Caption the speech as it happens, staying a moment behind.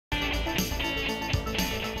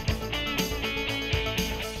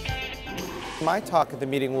My talk at the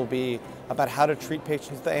meeting will be about how to treat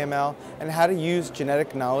patients with AML and how to use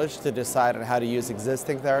genetic knowledge to decide on how to use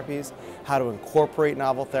existing therapies, how to incorporate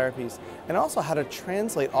novel therapies, and also how to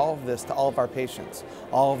translate all of this to all of our patients.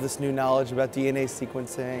 All of this new knowledge about DNA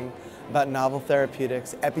sequencing, about novel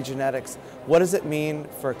therapeutics, epigenetics. What does it mean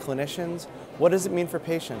for clinicians? What does it mean for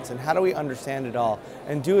patients? And how do we understand it all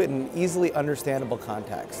and do it in an easily understandable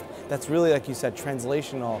context that's really, like you said,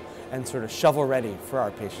 translational and sort of shovel-ready for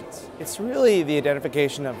our patients? It's really the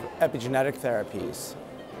identification of epigenetic therapies,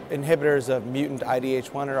 inhibitors of mutant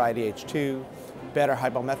IDH1 or IDH2,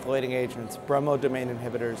 beta-hypomethylating agents, bromodomain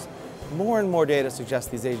inhibitors. More and more data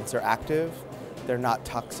suggests these agents are active, they're not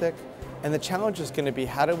toxic, and the challenge is going to be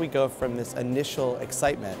how do we go from this initial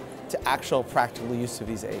excitement to actual practical use of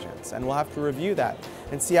these agents. And we'll have to review that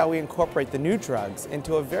and see how we incorporate the new drugs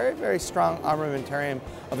into a very, very strong armamentarium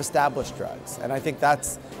of established drugs. And I think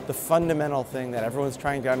that's the fundamental thing that everyone's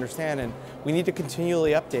trying to understand, and we need to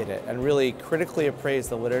continually update it and really critically appraise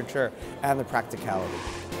the literature and the practicality.